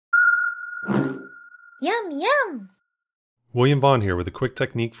Yum, yum! William Vaughn here with a quick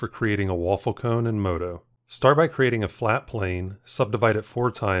technique for creating a waffle cone in MODO. Start by creating a flat plane, subdivide it 4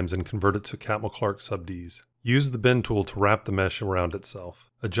 times and convert it to Catmull-Clark sub-Ds. Use the bend tool to wrap the mesh around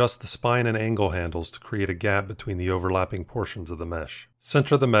itself. Adjust the spine and angle handles to create a gap between the overlapping portions of the mesh.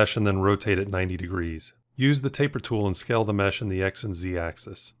 Center the mesh and then rotate it 90 degrees. Use the taper tool and scale the mesh in the X and Z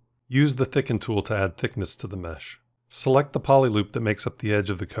axis. Use the thicken tool to add thickness to the mesh. Select the poly loop that makes up the edge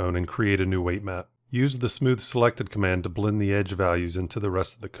of the cone and create a new weight map. Use the Smooth Selected command to blend the edge values into the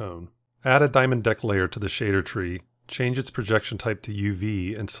rest of the cone. Add a diamond deck layer to the shader tree, change its projection type to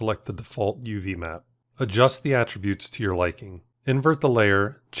UV, and select the default UV map. Adjust the attributes to your liking. Invert the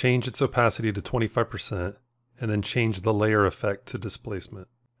layer, change its opacity to 25%, and then change the layer effect to displacement.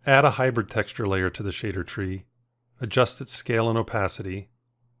 Add a hybrid texture layer to the shader tree, adjust its scale and opacity,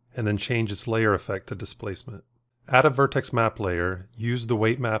 and then change its layer effect to displacement. Add a vertex map layer, use the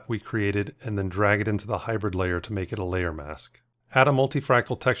weight map we created, and then drag it into the hybrid layer to make it a layer mask. Add a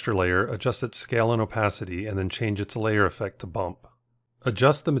multifractal texture layer, adjust its scale and opacity, and then change its layer effect to bump.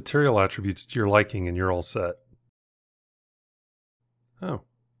 Adjust the material attributes to your liking and you're all set. Oh,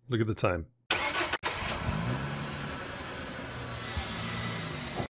 look at the time.